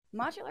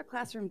Modular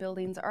classroom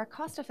buildings are a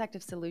cost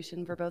effective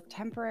solution for both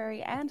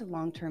temporary and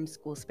long term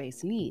school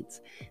space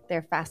needs.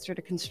 They're faster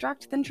to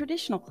construct than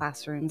traditional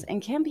classrooms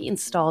and can be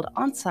installed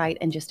on site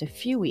in just a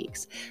few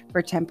weeks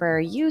for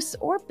temporary use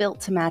or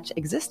built to match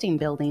existing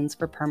buildings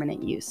for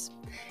permanent use.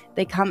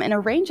 They come in a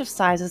range of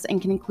sizes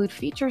and can include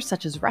features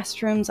such as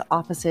restrooms,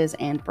 offices,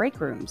 and break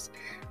rooms.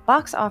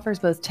 Box offers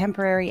both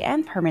temporary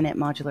and permanent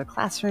modular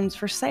classrooms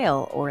for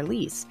sale or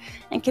lease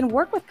and can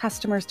work with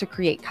customers to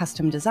create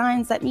custom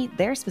designs that meet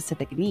their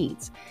specific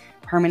needs.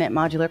 Permanent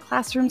modular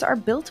classrooms are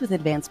built with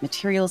advanced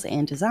materials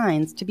and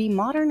designs to be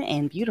modern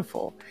and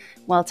beautiful,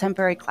 while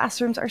temporary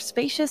classrooms are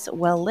spacious,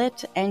 well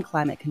lit, and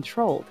climate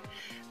controlled.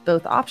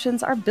 Both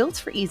options are built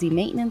for easy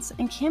maintenance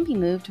and can be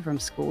moved from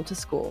school to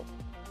school.